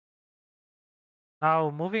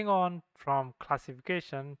Now moving on from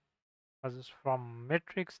classification, as from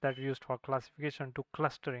metrics that we used for classification to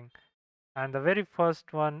clustering. And the very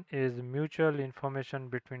first one is mutual information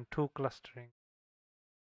between two clustering.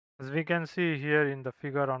 As we can see here in the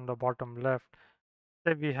figure on the bottom left,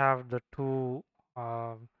 say we have the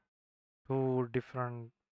uh, two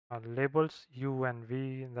different labels U and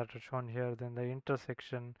V that are shown here. Then the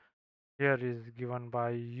intersection here is given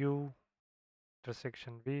by U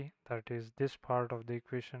intersection V, that is this part of the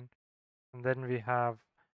equation. And then we have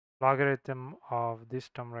logarithm of this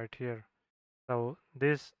term right here. So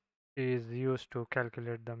this is used to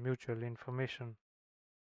calculate the mutual information,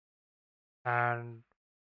 and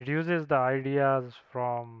it uses the ideas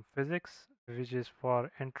from physics, which is for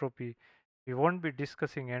entropy. We won't be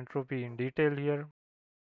discussing entropy in detail here.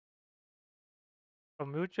 So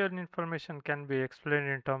mutual information can be explained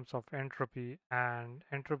in terms of entropy, and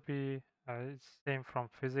entropy is same from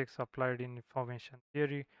physics applied in information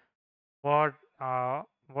theory. What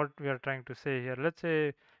what we are trying to say here, let's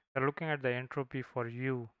say we're looking at the entropy for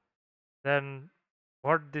U, then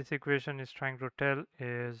what this equation is trying to tell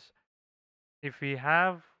is if we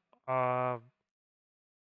have uh,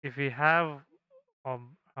 if we have a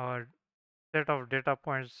set of data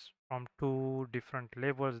points from two different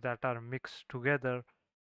labels that are mixed together,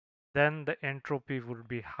 then the entropy would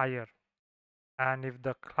be higher. And if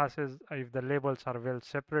the labels are well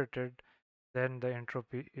separated, then the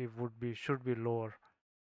entropy it would be should be lower.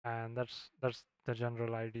 And that's the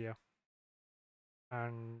general idea.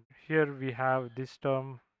 And here we have this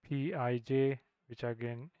term Pij, which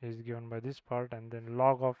again is given by this part, and then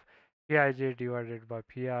log of Pij divided by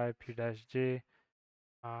Pi P dash j,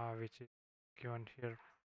 which is given here.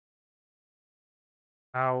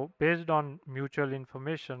 Now, based on mutual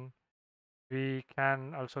information, we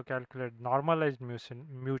can also calculate normalized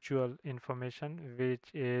mutual information,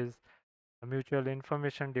 which is the mutual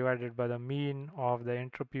information divided by the mean of the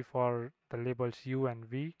entropy for the labels U and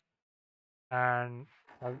V. And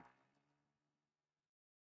uh,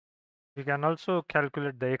 we can also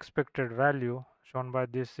calculate the expected value shown by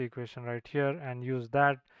this equation right here and use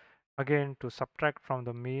that again to subtract from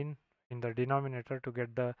the mean in the denominator to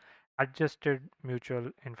get the adjusted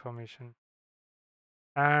mutual information.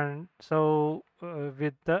 And so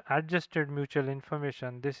with the adjusted mutual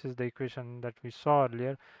information, this is the equation that we saw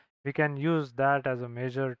earlier. We can use that as a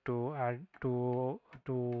measure to add to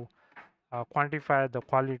quantify the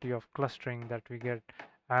quality of clustering that we get.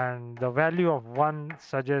 And the value of 1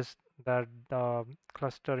 suggests that the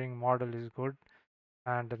clustering model is good,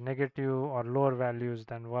 and the negative or lower values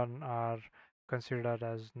than 1 are considered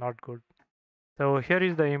as not good. So here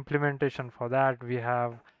is the implementation for that. We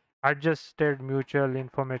have adjusted mutual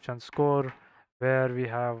information score, where we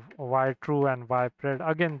have y true and y pred.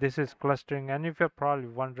 Again, this is clustering, and if you're probably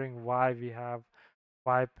wondering why we have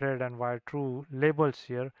y pred and y true labels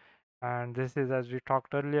here, and this is as we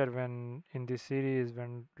talked earlier when in this series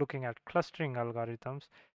when looking at clustering algorithms,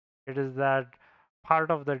 it is that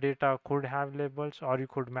part of the data could have labels, or you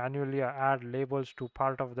could manually add labels to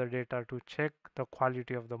part of the data to check the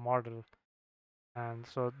quality of the model. And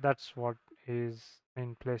so that's what is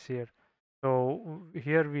in place here. So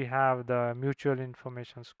here we have the mutual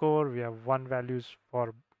information score. We have 1 values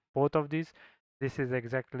for both of these. This is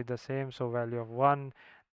exactly the same, so value of 1.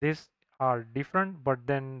 These are different, but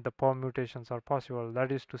then the permutations are possible.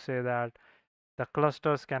 That is to say that the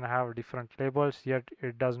clusters can have different labels, yet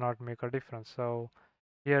it does not make a difference. So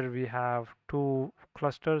here we have two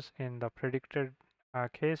clusters in the predicted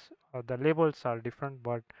case. The labels are different,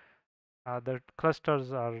 but the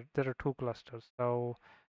clusters are there are two clusters, so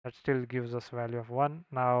that still gives us value of 1.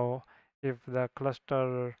 Now if the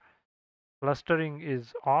clustering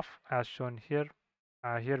is off as shown here,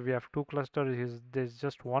 here we have two clusters, there's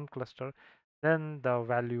just one cluster, then the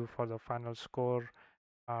value for the final score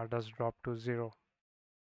does drop to 0.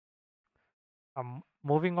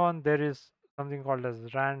 Moving on, there is something called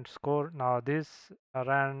as rand score. Now this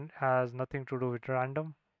rand has nothing to do with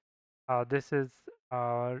random. This is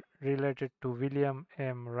related to William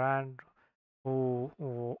M. Rand, who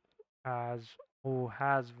who has who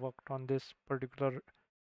has worked on this particular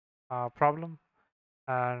problem.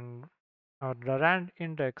 And the rand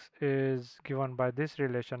index is given by this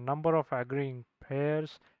relation, number of agreeing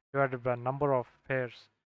pairs divided by number of pairs,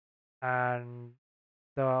 and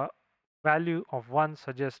the value of 1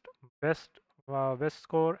 suggests best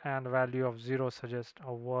score, and value of 0 suggests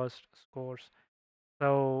a worst scores.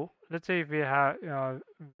 So let's say if we have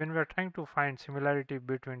when we're trying to find similarity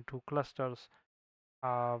between two clusters,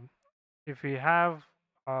 um, if we have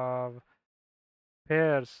uh,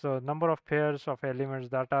 pairs, so number of pairs of elements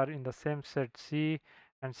that are in the same set C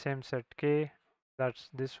and same set K, that's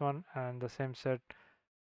this one, and the same set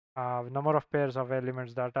number of pairs of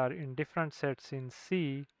elements that are in different sets in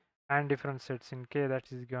C and different sets in K,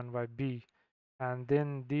 that is given by B. And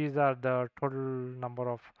then these are the total number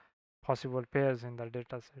of possible pairs in the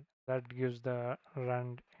data set. That gives the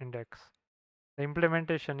rand index. The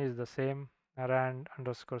implementation is the same. Rand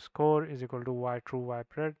underscore score is equal to y true y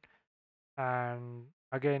pred. And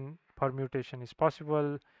again, permutation is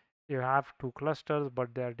possible. You have two clusters,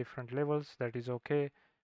 but they are different levels. That is okay.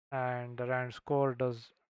 And the rand score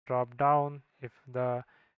does drop down if the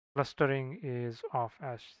clustering is off,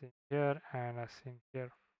 as seen here and as seen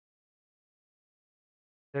here.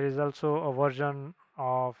 There is also a version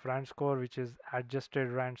of rand score which is adjusted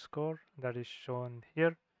rand score that is shown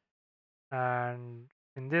here. And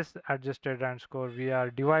in this adjusted rand score, we are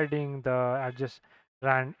dividing the adjust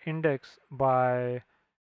rand index by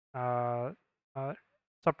uh, uh,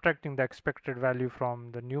 subtracting the expected value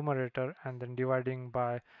from the numerator and then dividing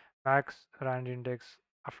by max rand index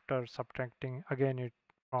after subtracting again it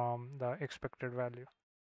from the expected value.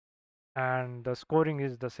 And the scoring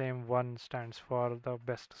is the same. 1 stands for the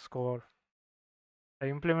best score. The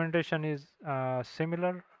implementation is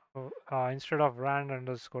similar. Instead of rand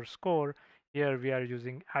underscore score, here we are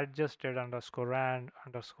using adjusted underscore rand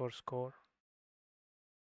underscore score.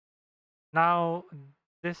 Now,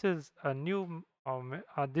 this is a new,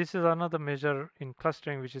 this is another measure in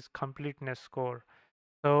clustering, which is completeness score.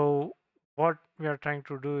 So what we are trying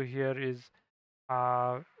to do here is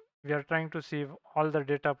uh, we are trying to see if all the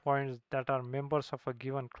data points that are members of a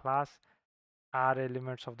given class are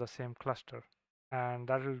elements of the same cluster. And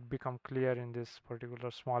that will become clear in this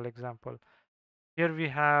particular small example. Here we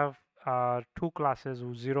have two classes,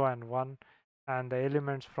 0 and 1, and the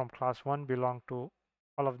elements from class 1 belong to,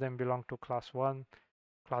 all of them belong to class 1.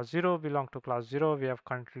 Class 0 belong to class 0. We have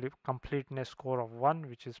completeness score of 1,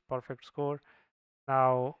 which is perfect score.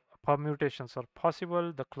 Now, permutations are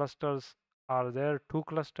possible. The clusters are there, two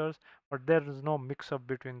clusters, but there is no mix-up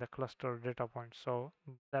between the cluster data points. So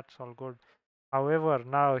that's all good. However,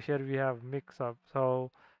 now here we have mix-up.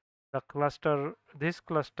 So the cluster, this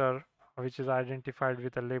cluster, which is identified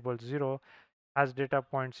with a label 0, has data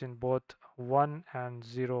points in both 1 and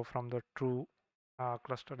 0 from the true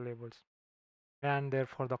cluster labels. And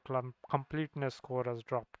therefore, the completeness score has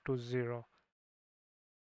dropped to 0.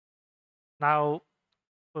 Now,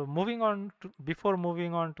 moving on to, before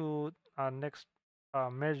moving on to our next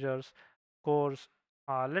measures, scores,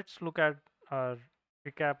 let's look at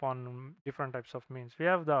recap on different types of means. We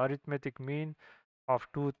have the arithmetic mean of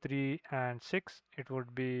 2, 3, and 6. It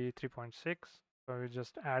would be 3.6. So we're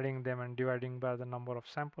just adding them and dividing by the number of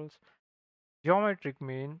samples. Geometric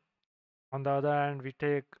mean, on the other hand, we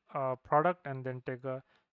take a product and then take a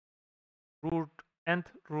root, nth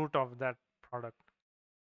root of that product.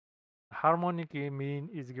 Harmonic mean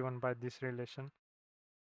is given by this relation.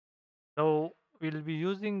 So we'll be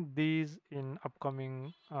using these in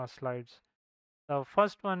upcoming slides. The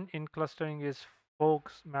first one in clustering is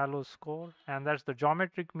Folks-Mallow score, and that's the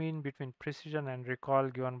geometric mean between precision and recall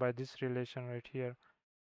given by this relation right here.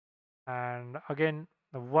 And again,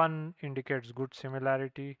 the 1 indicates good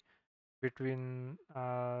similarity between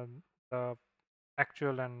the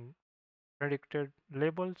actual and predicted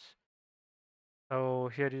labels.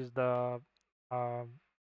 So here is the uh,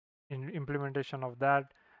 implementation of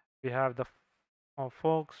that. We have the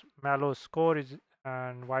Folks-Mallow score is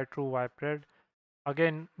and y true y pred.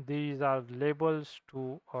 Again, these are labels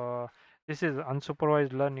to this is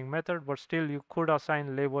unsupervised learning method, but still you could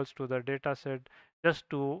assign labels to the data set just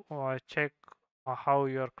to check how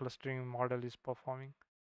your clustering model is performing.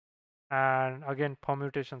 And again,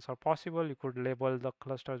 permutations are possible. You could label the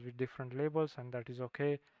clusters with different labels, and that is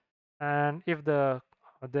okay. And if the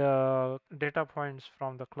data points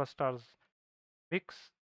from the clusters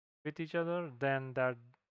mix with each other, then that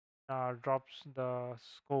drops the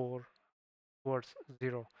score towards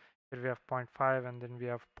 0. Here we have 0.5 and then we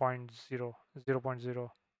have 0.0, 0.0.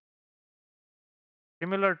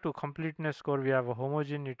 Similar to completeness score, we have a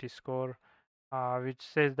homogeneity score, which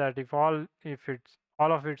says that if it's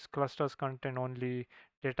all of its clusters contain only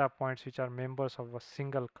data points which are members of a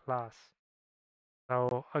single class.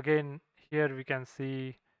 So again, here we can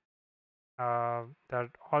see that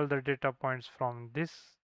all the data points from this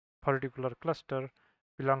particular cluster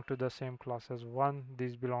belong to the same class as 1.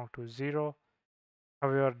 These belong to 0.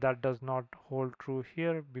 However, that does not hold true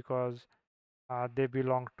here because they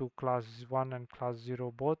belong to class 1 and class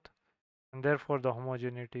 0 both, and therefore the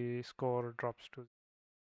homogeneity score drops to.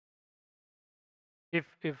 If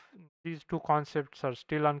these two concepts are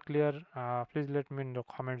still unclear, please let me in the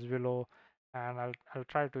comments below, and I'll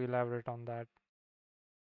try to elaborate on that.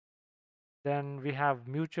 Then we have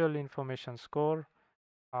mutual information score,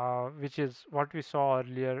 which is what we saw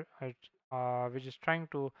earlier, which is trying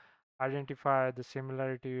to identify the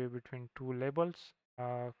similarity between two labels,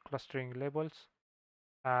 clustering labels,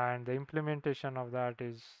 and the implementation of that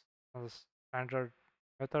is a standard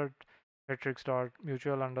method matrix dot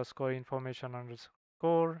mutual underscore information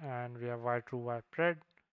underscore, and we have y true y pred.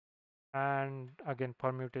 And again,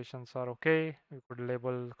 permutations are okay. We could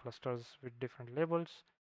label clusters with different labels.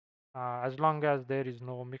 As long as there is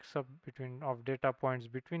no mix-up between of data points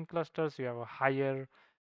between clusters, you have a higher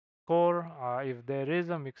score. If there is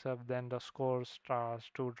a mix-up, then the score starts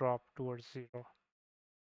to drop towards zero.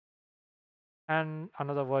 And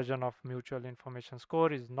another version of mutual information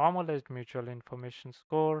score is normalized mutual information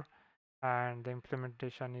score, and the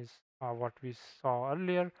implementation is what we saw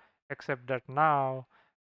earlier, except that now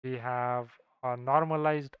we have a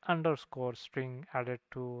normalized underscore string added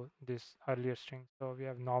to this earlier string. So we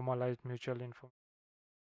have normalized mutual information.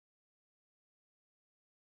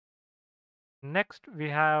 Next, we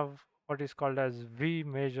have what is called as V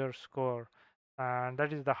measure score, and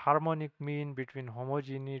that is the harmonic mean between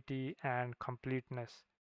homogeneity and completeness.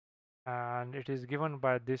 And it is given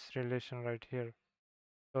by this relation right here.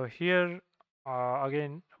 So here,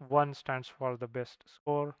 again, 1 stands for the best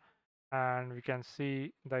score, and we can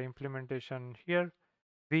see the implementation here,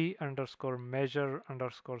 V underscore measure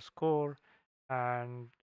underscore score, and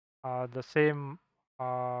uh, the same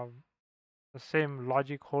uh, the same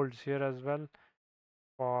logic holds here as well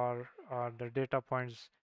for the data points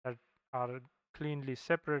that are cleanly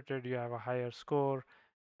separated. You have a higher score,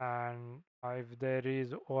 and if there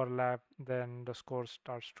is overlap, then the score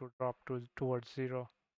starts to drop towards zero.